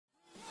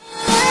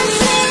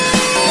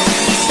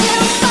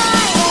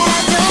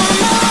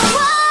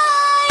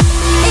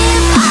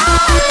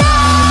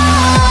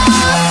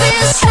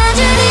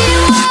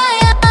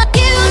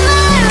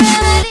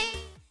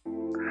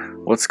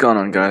going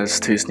on, guys?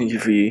 Too Sneaky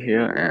for you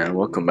here, and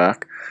welcome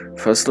back.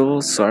 First of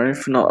all, sorry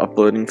for not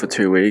uploading for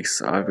 2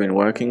 weeks. I've been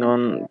working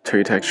on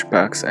 2 texture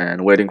packs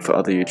and waiting for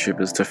other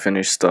YouTubers to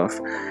finish stuff.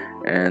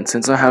 And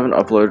since I haven't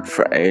uploaded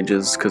for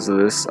ages because of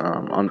this,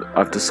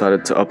 I've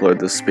decided to upload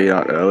the speed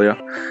art earlier.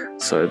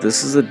 So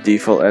this is a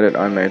default edit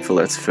I made for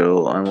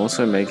LetsPhil's. I'm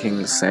also making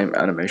the same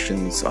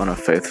animations on a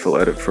faithful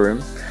edit for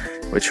him,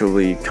 which will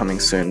be coming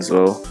soon as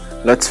well.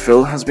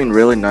 LetsPhil's has been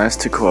really nice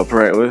to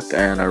cooperate with,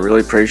 and I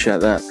really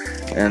appreciate that.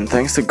 And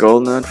thanks to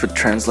GoldNerd for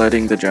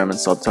translating the German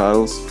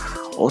subtitles.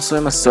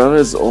 Also, my server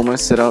is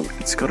almost set up.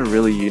 It's got a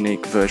really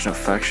unique version of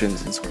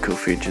factions and some cool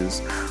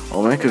features.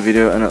 I'll make a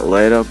video on it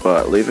later,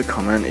 but leave a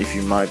comment if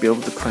you might be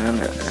able to play on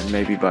it and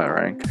maybe buy a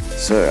rank.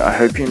 So I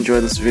hope you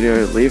enjoyed this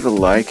video. Leave a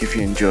like if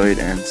you enjoyed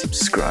and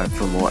subscribe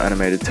for more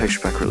animated texture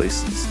pack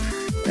releases.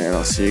 And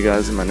I'll see you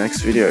guys in my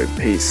next video.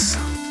 Peace.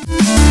 We'll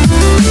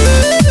be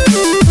right back.